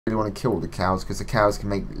really want to kill the cows because the cows can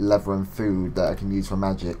make leather and food that I can use for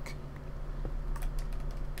magic.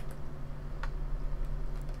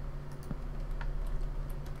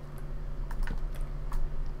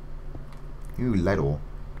 Ooh, lead ore,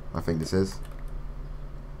 I think this is.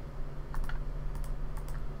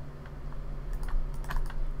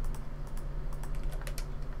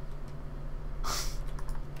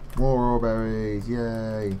 More ore berries,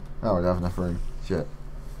 yay! Oh, I don't have enough room. Shit.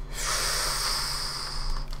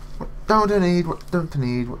 What don't I need? What don't I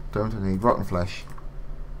need? What don't I need? Rotten flesh.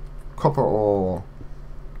 Copper ore.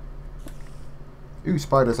 Ooh,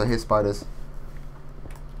 spiders, I hear spiders.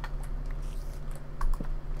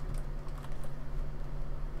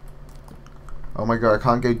 Oh my god, I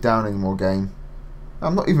can't go down anymore, game.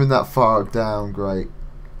 I'm not even that far down, great.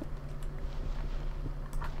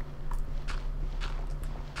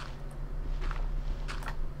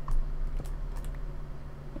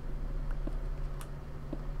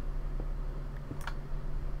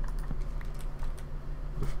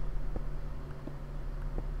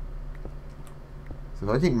 So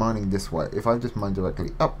if I keep mining this way, if I just mine directly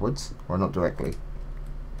upwards, or not directly,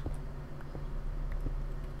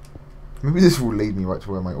 maybe this will lead me right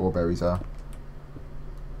to where my ore berries are.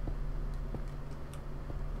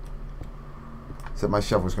 So my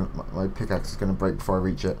shovel's gonna, my pickaxe is gonna break before I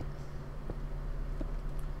reach it.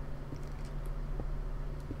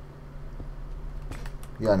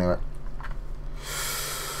 Yeah, I knew it.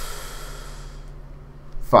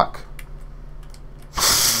 Fuck.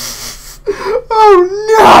 Oh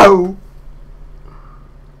no!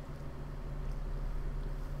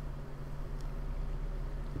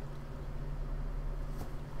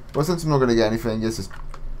 Well, since I'm not gonna get anything, it's just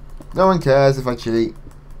no one cares if I cheat.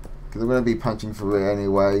 Because I'm going to be punching through it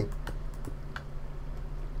anyway.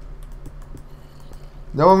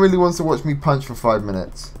 No one really wants to watch me punch for 5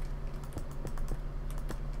 minutes.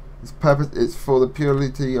 It's for the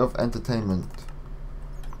purity of entertainment.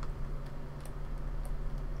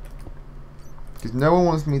 Because no one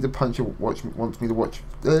wants me to punch or wants me to watch.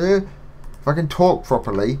 If I can talk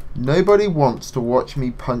properly, nobody wants to watch me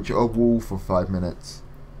punch a wall for 5 minutes.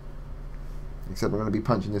 Except I'm going to be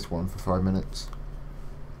punching this one for 5 minutes.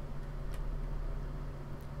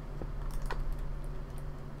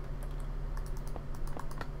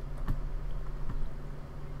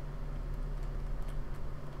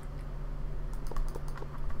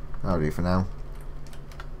 That'll do for now.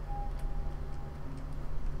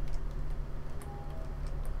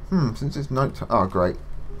 Since it's night time. Oh, great.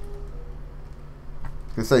 I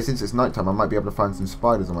was going to say, since it's night time, I might be able to find some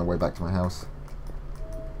spiders on my way back to my house.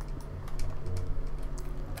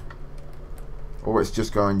 Or it's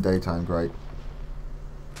just going daytime, great.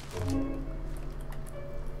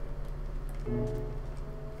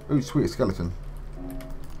 Ooh, sweet, a skeleton.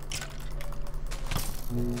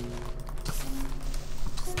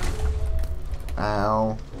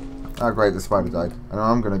 Ow. Oh great, the spider died. I know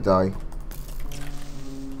I'm gonna die.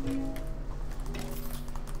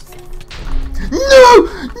 No!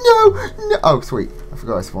 No! No! Oh, sweet. I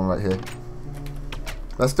forgot I spawned right here.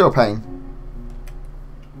 That's still a pain.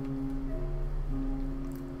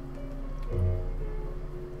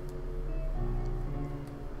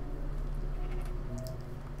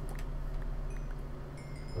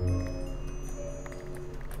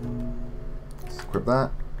 Let's equip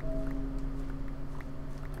that.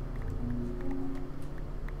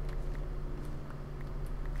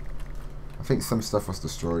 I think some stuff was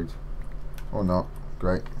destroyed. Or not.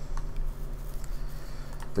 Great.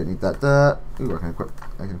 Don't need that dirt. Ooh, I can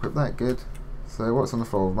equip that, good. So what's on the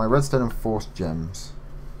floor? My redstone and force gems.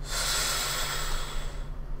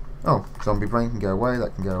 Oh, zombie brain can go away,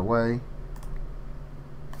 that can go away.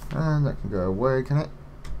 And that can go away, can it?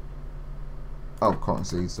 Oh, cotton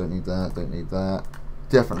seeds, don't need that, don't need that.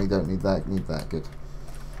 Definitely don't need that, need that, good.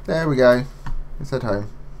 There we go. Let's head home.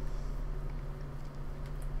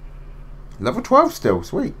 Level 12 still,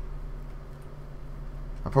 sweet.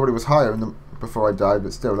 I probably was higher before I died,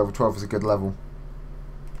 but still, level 12 is a good level.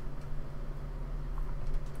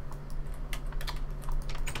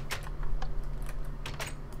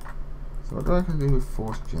 So what do I do with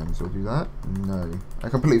force gems? Do I do that? No. I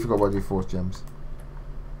completely forgot what I do with force gems.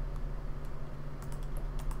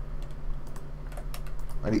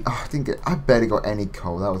 I barely got any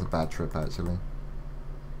coal. That was a bad trip, actually.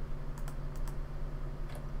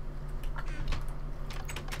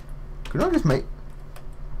 Could I just make...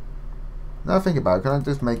 Now I think about it, can I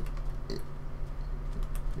just make...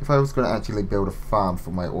 If I was going to actually build a farm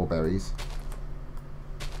for my ore berries...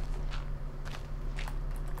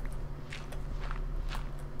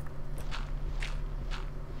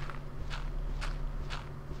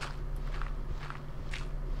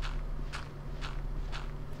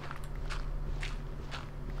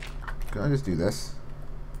 Can I just do this?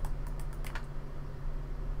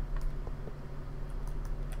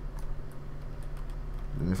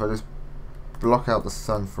 And if I just block out the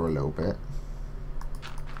sun for a little bit.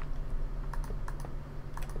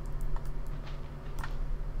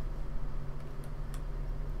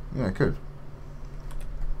 Yeah, I could.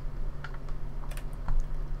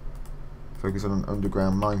 Focus on an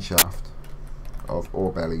underground mine shaft of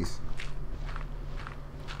ore bellies.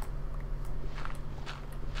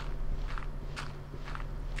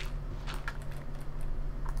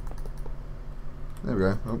 There we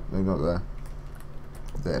go. Oh, no, not there.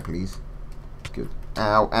 There, please. Good.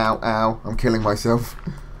 Ow, ow, ow. I'm killing myself.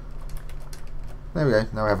 There we go.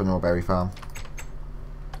 Now I have an ore berry farm.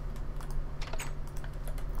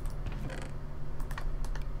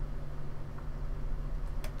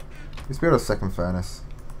 Let's build a second furnace.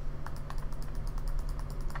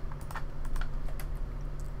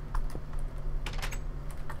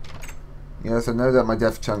 Yes, I know that my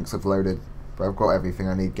death chunks have loaded, but I've got everything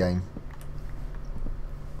I need game.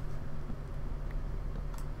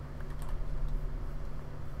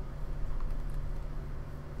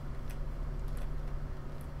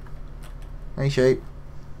 Hey, shape.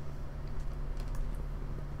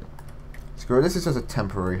 Screw it, this is just a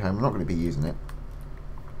temporary home. I'm not going to be using it.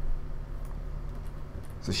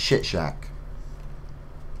 It's a shit shack.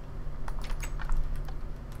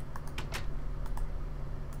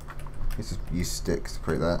 Let's just use sticks to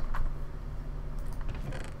create that.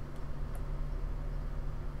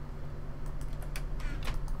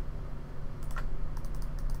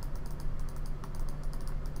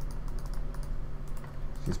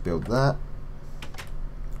 Just build that.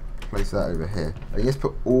 Place that over here. I just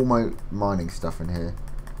put all my mining stuff in here.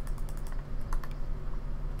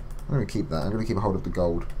 I'm going to keep that. I'm going to keep a hold of the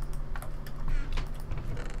gold.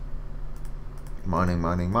 Mining,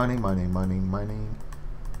 mining, mining, mining, mining, mining.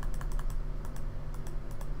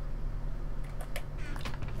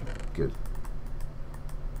 Good.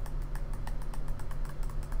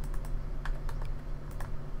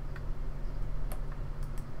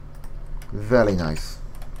 Very nice.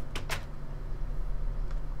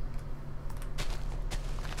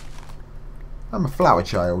 I'm a flower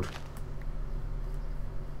child.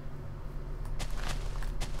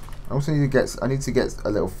 I also need to get a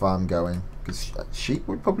little farm going, because sheep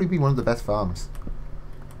would probably be one of the best farms.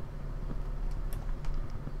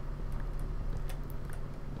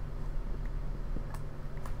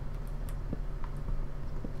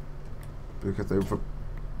 Because they were,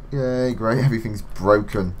 yay, great, everything's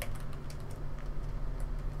broken.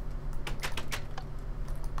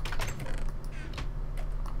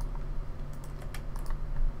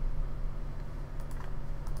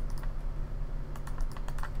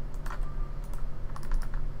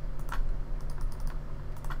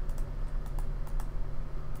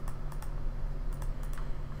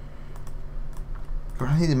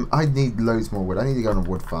 I need loads more wood. I need to go on a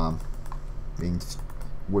wood farm.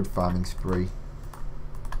 Wood farming spree.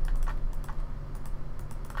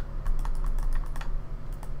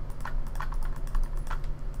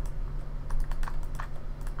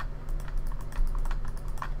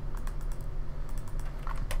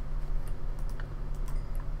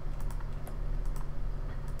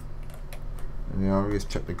 And I'll just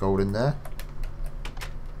chuck the gold in there.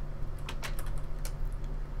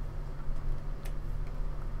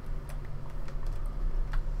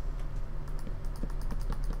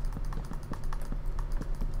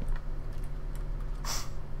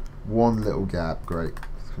 One little gap, great.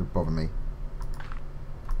 It's going to bother me.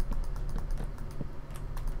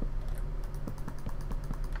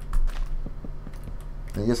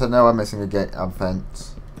 And yes, I know I'm missing a gate,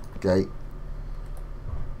 fence gate.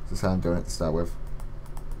 That's how I'm doing it to start with.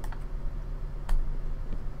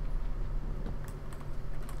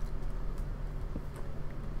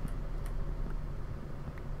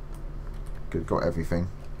 Good, got everything.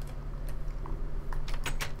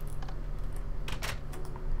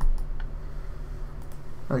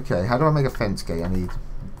 Okay, how do I make a fence gate? I need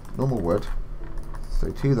normal wood. So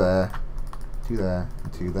 2 there, 2 there,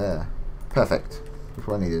 and 2 there. Perfect. That's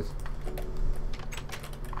what I needed.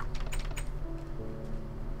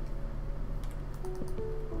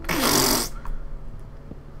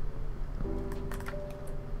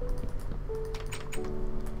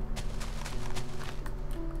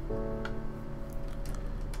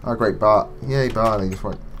 Oh great, yay, barley, just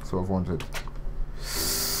what I sort of wanted.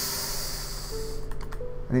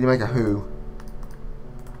 I need to make a hoe.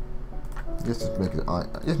 Just make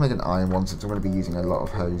an iron one, since I'm going to be using a lot of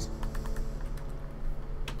hoes.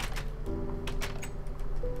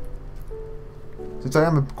 Since I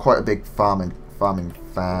am quite a big farming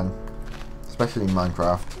fan, especially in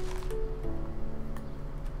Minecraft,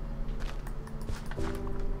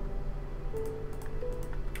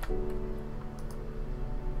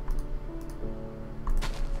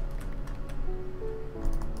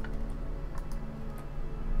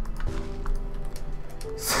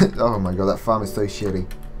 Oh my god, that farm is so shitty.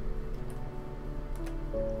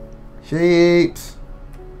 Sheeps.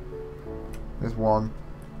 There's one.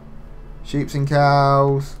 Sheeps and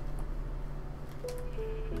cows.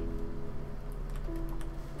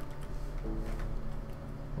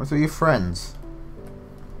 What's all your friends?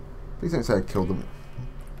 Please don't say I killed them.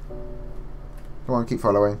 Come on, keep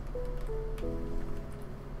following.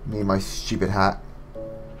 Me and my stupid hat.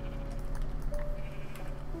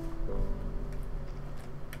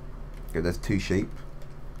 Good, there's 2 sheep.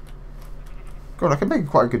 God, I can make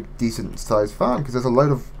quite a good, decent sized farm because there's a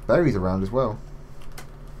load of berries around as well.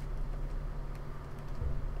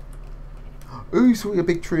 Ooh, sweet, a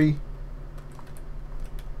big tree.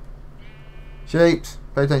 Sheeps,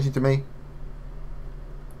 pay attention to me.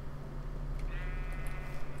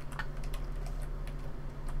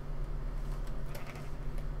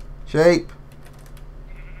 Sheep.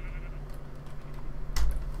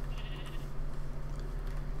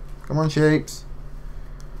 Come on, sheeps.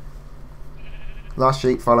 Last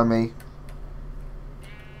sheep, follow me.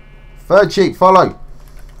 3rd sheep, follow.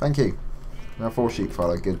 Thank you. Now 4 sheep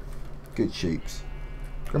follow. Good. Good sheeps.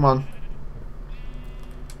 Come on.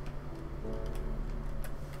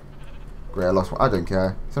 Great, I lost one. I don't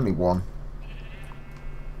care. It's only 1.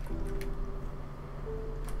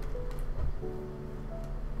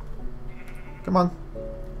 Come on.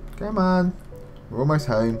 Come on. We're almost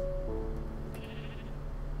home.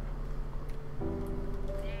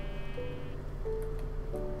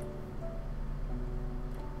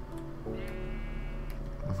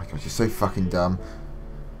 Oh my gosh, you're so fucking dumb.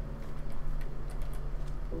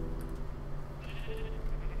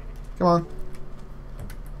 Come on.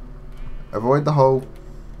 Avoid the hole.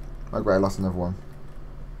 Oh great, I lost another one.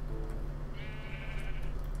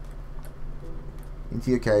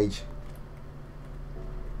 Into your cage.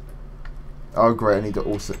 Oh great, I need to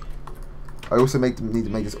also... I also need to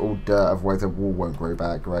make this all dirt, otherwise the wall won't grow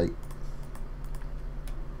back. Great.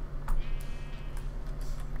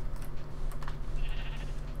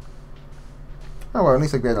 Oh well, at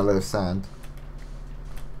least I'm getting a load of sand.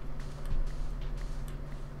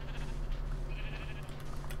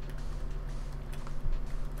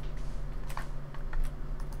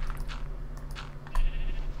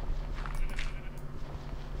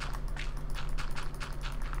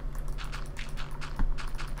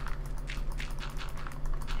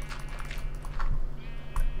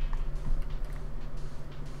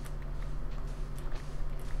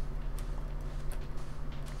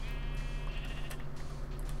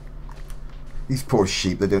 These poor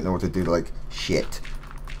sheep, they don't know what to do, like, shit.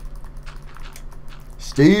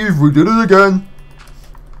 Steve, we did it again!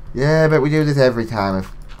 Yeah, but we do this every time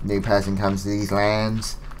a new person comes to these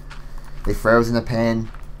lands. They throw us in a pen,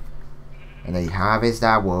 and they harvest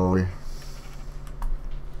our wool.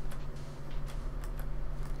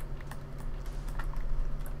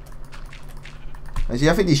 Actually,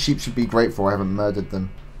 I think these sheep should be grateful I haven't murdered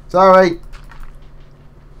them. Sorry!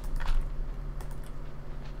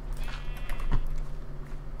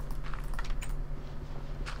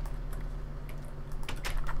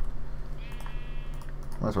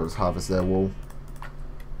 Might as well just harvest their wool.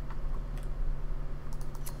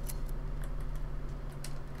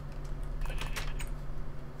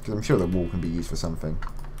 Because I'm sure the wool can be used for something.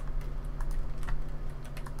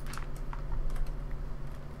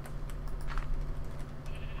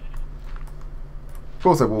 Of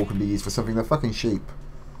course their wool can be used for something, they're fucking sheep.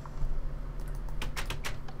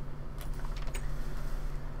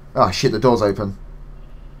 Ah shit, the door's open.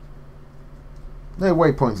 No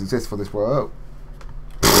waypoints exist for this world.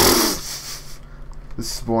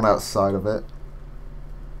 Just spawn outside of it.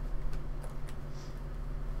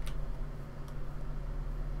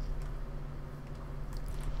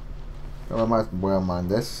 Oh, I might well mind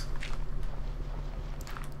this.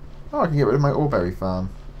 Oh, I can get rid of my Alberry farm.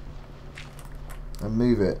 And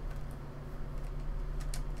move it.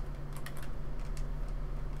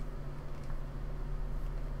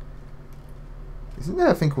 Isn't there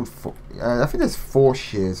a thing called... I think there's 4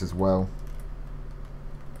 shears as well.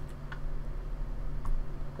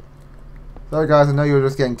 So guys, I know you're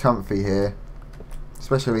just getting comfy here.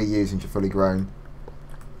 Especially you since you're fully grown.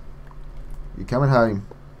 You're coming home.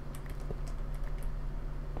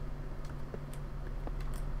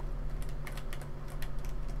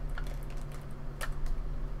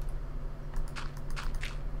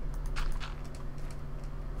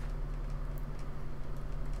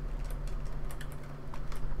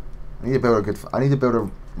 I need to build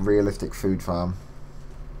a realistic food farm.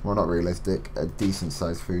 Well, not realistic, a decent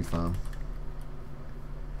sized food farm.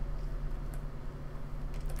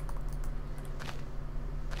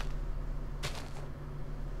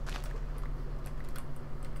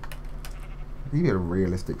 You get a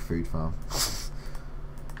realistic food farm.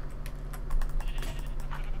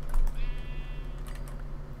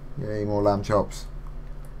 Yay, more lamb chops.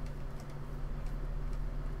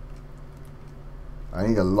 I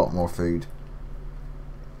need a lot more food.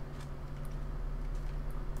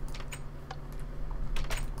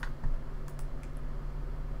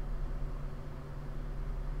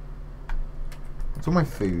 What's all my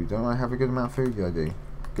food? Don't I have a good amount of food? Yeah, I do.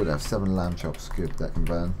 Good, I have 7 lamb chops. Good, that can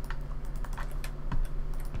burn.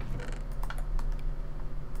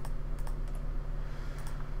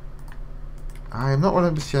 I am not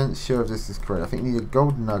 100% sure if this is correct. I think you need a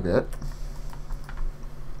gold nugget.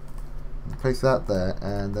 Place that there,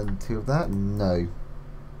 and then 2 of that? No.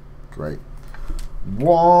 Great.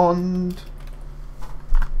 Wand!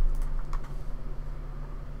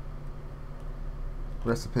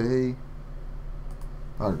 Recipe.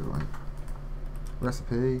 Oh, right.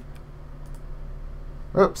 Recipe.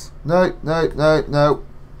 Oops. No, no, no, no.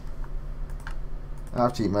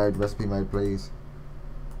 Out of cheat mode. Recipe mode, please.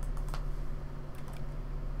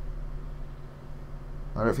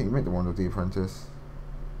 I don't think you make the Wand of the Apprentice.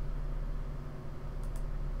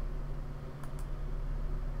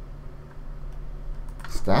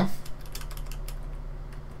 Staff?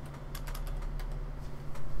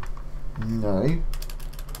 No.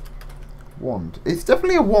 Wand. It's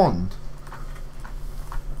definitely a wand.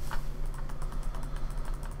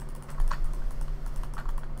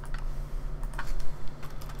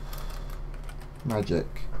 Magic.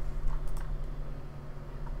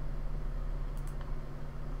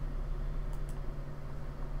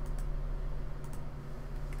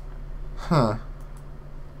 Huh.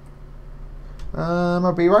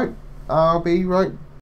 I'll be right